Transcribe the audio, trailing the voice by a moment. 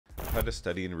I've had to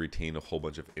study and retain a whole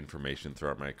bunch of information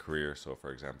throughout my career. So for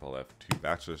example, I have 2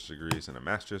 bachelor's degrees and a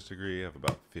master's degree. I have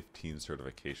about 15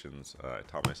 certifications. I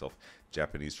taught myself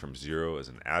Japanese from 0 as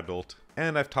an adult,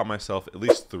 and I've taught myself at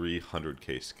least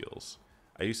 300K skills.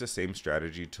 I use the same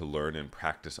strategy to learn and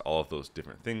practice all of those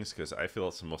different things because I feel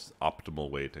it's the most optimal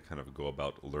way to kind of go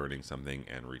about learning something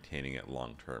and retaining it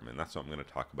long term. And that's what I'm going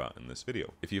to talk about in this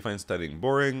video. If you find studying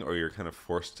boring, or you're kind of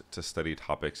forced to study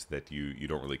topics that you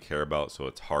don't really care about, so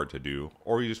it's hard to do,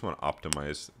 or you just want to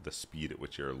optimize the speed at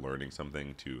which you're learning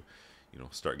something to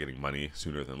start getting money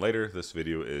sooner than later, this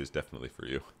video is definitely for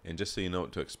you. And just so you know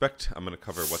what to expect, I'm going to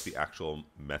cover what the actual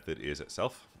method is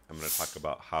itself. I'm going to talk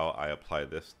about how I apply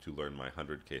this to learn my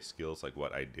 100K skills, like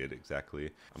what I did exactly.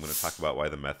 I'm going to talk about why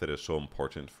the method is so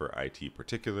important for IT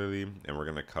particularly, and we're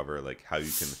going to cover like how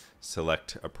you can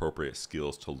select appropriate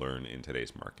skills to learn in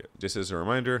today's market. Just as a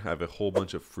reminder, I have a whole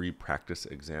bunch of free practice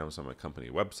exams on my company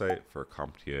website for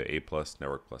CompTIA A+,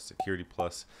 Network Plus, Security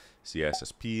Plus,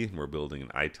 CISSP, and we're building an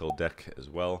ITIL deck as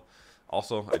well.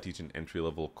 Also, I teach an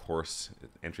entry-level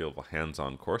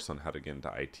hands-on course on how to get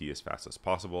into IT as fast as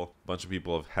possible. A bunch of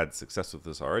people have had success with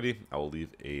this already. I will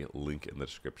leave a link in the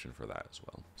description for that as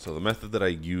well. So the method that I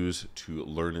use to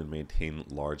learn and maintain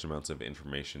large amounts of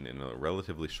information in a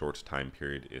relatively short time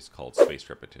period is called spaced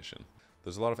repetition.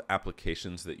 There's a lot of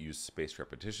applications that use spaced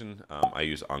repetition. I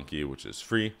use Anki, which is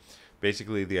free.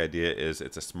 Basically, the idea is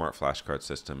it's a smart flashcard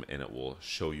system, and it will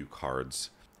show you cards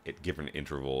at given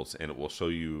intervals, and it will show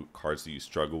you cards that you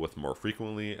struggle with more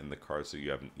frequently, and the cards that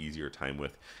you have an easier time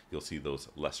with, you'll see those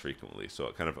less frequently. So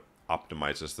it kind of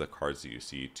optimizes the cards that you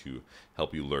see to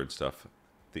help you learn stuff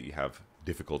that you have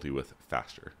difficulty with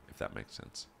faster, if that makes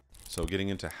sense. So getting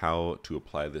into how to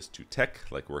apply this to tech,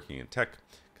 like working in tech,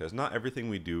 because not everything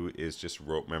we do is just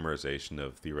rote memorization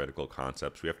of theoretical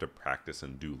concepts. We have to practice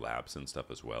and do labs and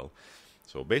stuff as well.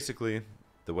 So basically,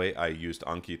 the way I used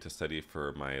Anki to study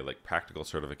for my practical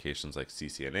certifications like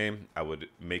CCNA, I would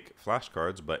make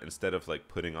flashcards, but instead of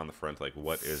putting on the front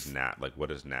what is NAT, what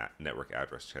is NAT, network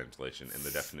address translation, and the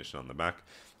definition on the back,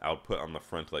 I would put on the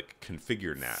front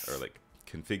configure NAT, or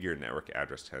configure network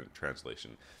address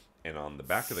translation, and on the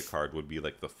back of the card would be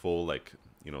the full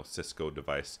Cisco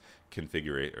device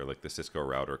configure, or the Cisco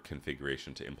router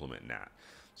configuration to implement NAT.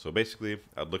 So basically,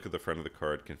 I'd look at the front of the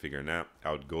card, configure NAT.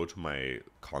 I would go to my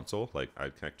console,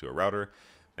 I'd connect to a router,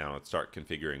 and I would start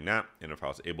configuring NAT. And if I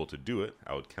was able to do it,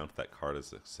 I would count that card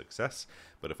as a success.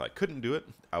 But if I couldn't do it,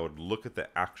 I would look at the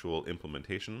actual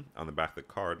implementation on the back of the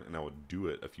card, and I would do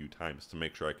it a few times to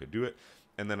make sure I could do it.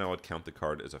 And then I would count the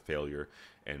card as a failure,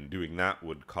 and doing that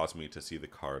would cause me to see the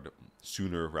card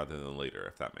sooner rather than later,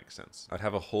 if that makes sense. I'd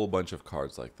have a whole bunch of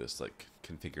cards like this, like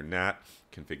configure NAT,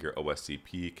 configure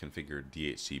OSCP, configure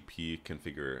DHCP,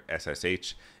 configure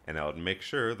SSH, and I would make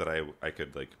sure that I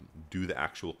could do the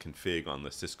actual config on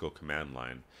the Cisco command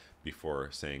line before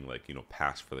saying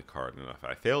pass for the card. And if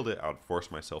I failed it, I would force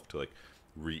myself to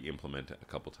re-implement it a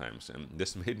couple times, and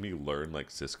this made me learn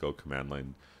Cisco command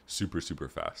line super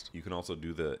fast. You can also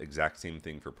do the exact same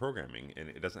thing for programming, and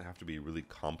it doesn't have to be really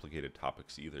complicated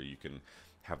topics either. You can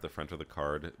have the front of the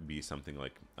card be something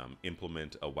like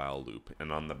implement a while loop,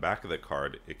 and on the back of the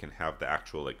card it can have the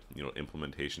actual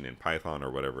implementation in Python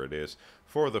or whatever it is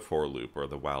for the for loop or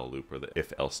the while loop or the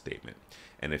if else statement.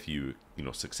 And if you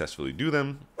successfully do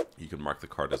them, you can mark the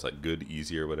card as good,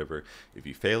 easy, or whatever. If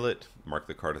you fail it, mark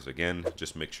the card as again.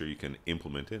 Just make sure you can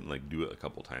implement it and do it a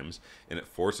couple times, and it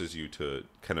forces you to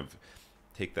kind of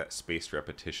take that spaced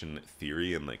repetition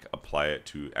theory and apply it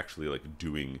to actually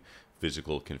doing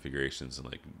physical configurations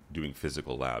and doing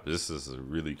physical labs. This is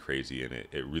really crazy, and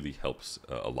it really helps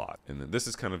a lot. And then this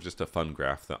is kind of just a fun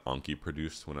graph that Anki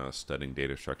produced when I was studying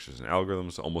data structures and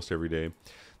algorithms almost every day.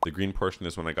 The green portion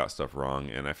is when I got stuff wrong,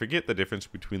 and I forget the difference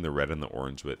between the red and the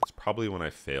orange, but it's probably when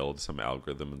I failed some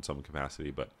algorithm in some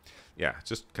capacity. But yeah, it's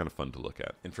just kind of fun to look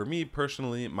at. And for me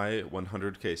personally, my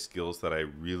 100K skills that I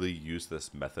really use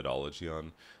this methodology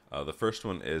on, the first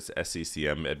one is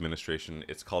SCCM administration.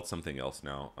 It's called something else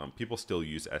now. People still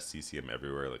use SCCM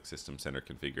everywhere, like System Center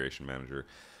Configuration Manager.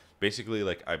 Basically,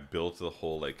 I built the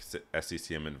whole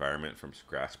SCCM environment from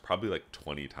scratch probably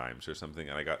 20 times or something,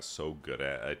 and I got so good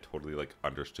at it. I totally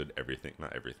understood everything,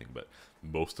 not everything, but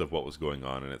most of what was going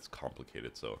on, and it's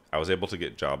complicated. So I was able to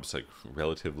get jobs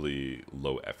relatively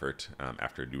low effort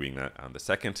after doing that. The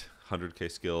second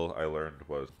 100K skill I learned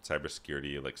was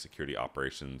cybersecurity, like security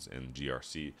operations, and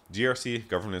GRC. GRC,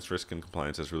 governance, risk, and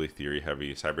compliance, is really theory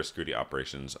heavy. Cybersecurity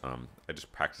operations, I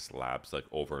just practiced labs like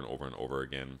over and over and over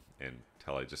again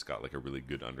until I just got like a really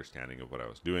good understanding of what I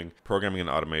was doing. Programming and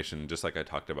automation, just like I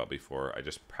talked about before, I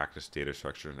just practiced data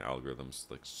structure and algorithms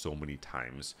like so many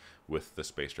times with the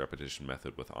spaced repetition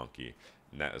method with Anki.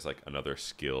 And that is like another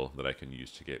skill that I can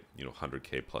use to get,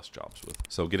 100K plus jobs with.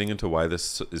 So getting into why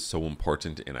this is so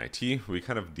important in IT, we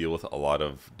kind of deal with a lot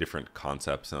of different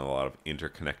concepts and a lot of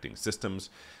interconnecting systems.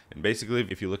 And basically,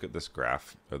 if you look at this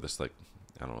graph, or this like,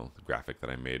 I don't know, the graphic that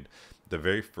I made, the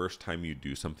very first time you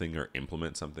do something or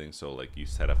implement something, so like you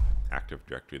set up Active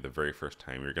Directory, the very first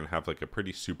time, you're going to have like a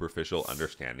pretty superficial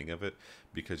understanding of it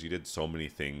because you did so many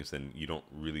things and you don't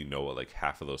really know what like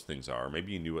half of those things are.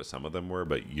 Maybe you knew what some of them were,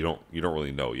 but you don't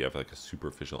really know. You have like a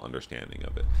superficial understanding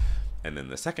of it. And then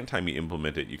the second time you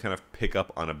implement it, you kind of pick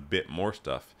up on a bit more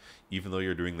stuff. Even though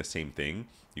you're doing the same thing,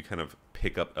 you kind of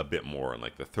pick up a bit more. And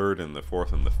like the third and the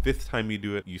fourth and the fifth time you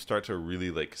do it, you start to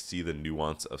really like see the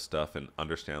nuance of stuff and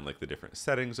understand like the different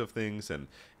settings of things. And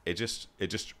it just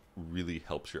really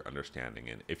helps your understanding.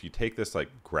 And if you take this like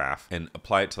graph and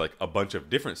apply it to like a bunch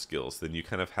of different skills, then you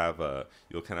kind of have an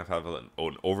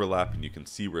overlap, and you can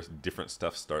see where different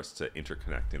stuff starts to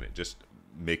interconnect, and it just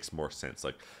makes more sense.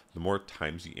 Like the more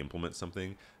times you implement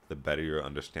something, the better you'll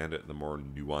understand it, the more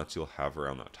nuance you'll have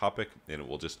around that topic, and it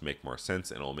will just make more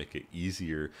sense, and it'll make it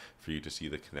easier for you to see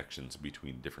the connections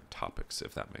between different topics,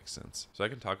 if that makes sense. So I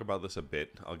can talk about this a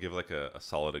bit. I'll give like a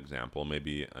solid example,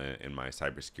 maybe in my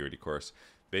cybersecurity course.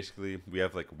 Basically, we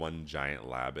have like one giant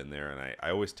lab in there, and I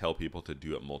always tell people to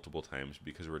do it multiple times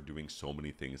because we're doing so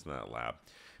many things in that lab.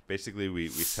 Basically, we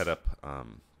set up a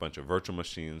bunch of virtual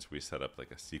machines. We set up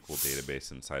like a SQL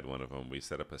database inside one of them. We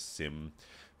set up a SIM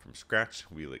from scratch.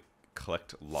 We like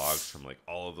collect logs from like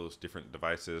all of those different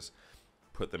devices,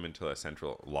 put them into a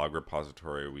central log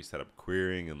repository. We set up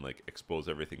querying and like expose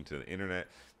everything to the internet.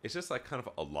 It's just like kind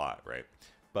of a lot, right?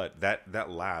 But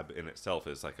that lab in itself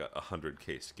is like a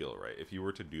 100K skill, right? If you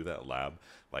were to do that lab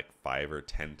like 5 or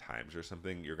 10 times or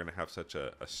something, you're going to have such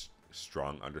a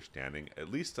strong understanding, at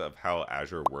least of how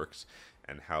Azure works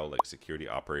and how like security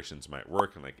operations might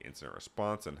work, and like incident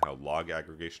response, and how log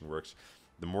aggregation works.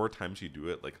 The more times you do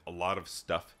it, like a lot of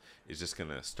stuff is just going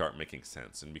to start making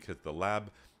sense. And because the lab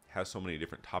has so many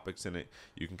different topics in it,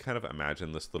 you can kind of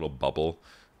imagine this little bubble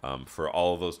for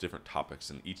all of those different topics.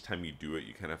 And each time you do it,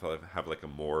 you kind of have like a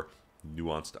more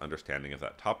nuanced understanding of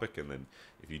that topic. And then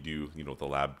if you do, the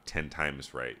lab 10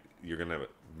 times right, you're going to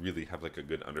really have like a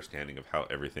good understanding of how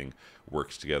everything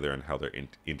works together and how they're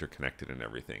interconnected and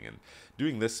everything. And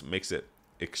doing this makes it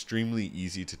extremely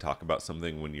easy to talk about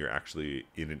something when you're actually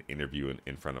in an interview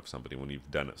in front of somebody, when you've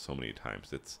done it so many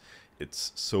times.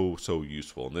 It's so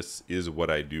useful, and this is what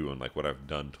I do and like what I've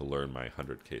done to learn my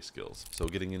 100K skills. So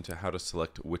getting into how to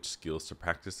select which skills to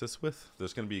practice this with,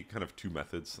 there's going to be kind of two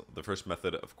methods. The first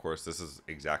method, of course, this is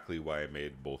exactly why I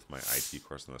made both my IT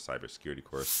course and the cybersecurity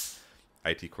course.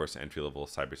 IT course entry level,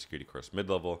 cybersecurity course mid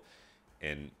level,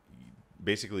 and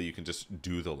basically you can just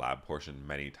do the lab portion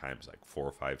many times, like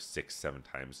 4, 5, 6, 7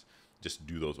 times. Just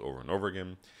do those over and over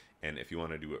again. And if you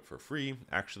want to do it for free,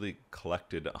 actually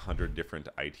collected 100 different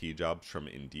IT jobs from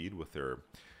Indeed with their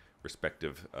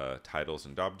respective titles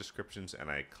and job descriptions,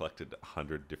 and I collected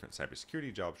 100 different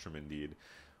cybersecurity jobs from Indeed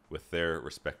with their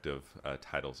respective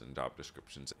titles and job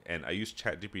descriptions. And I used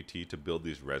Chat-GPT to build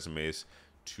these resumes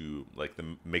to like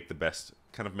make the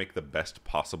best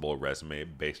possible resume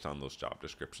based on those job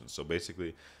descriptions. So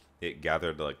basically, it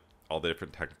gathered like all the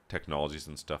different technologies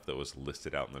and stuff that was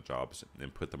listed out in the jobs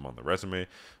and put them on the resume.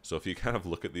 So if you kind of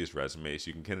look at these resumes,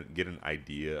 you can kind of get an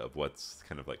idea of what's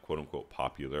kind of like quote unquote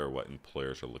popular, or what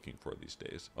employers are looking for these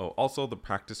days. Oh, also the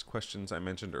practice questions I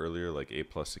mentioned earlier, like A+,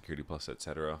 Security+,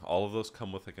 etc. All of those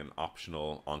come with like an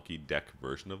optional Anki deck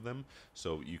version of them.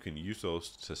 So you can use those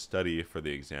to study for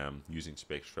the exam using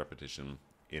spaced repetition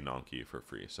in Anki for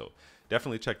free. So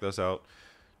definitely check those out.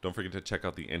 Don't forget to check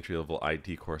out the entry-level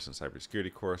IT course and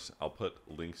cybersecurity course. I'll put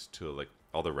links to like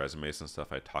all the resumes and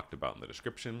stuff I talked about in the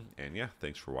description. And yeah,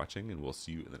 thanks for watching, and we'll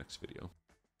see you in the next video.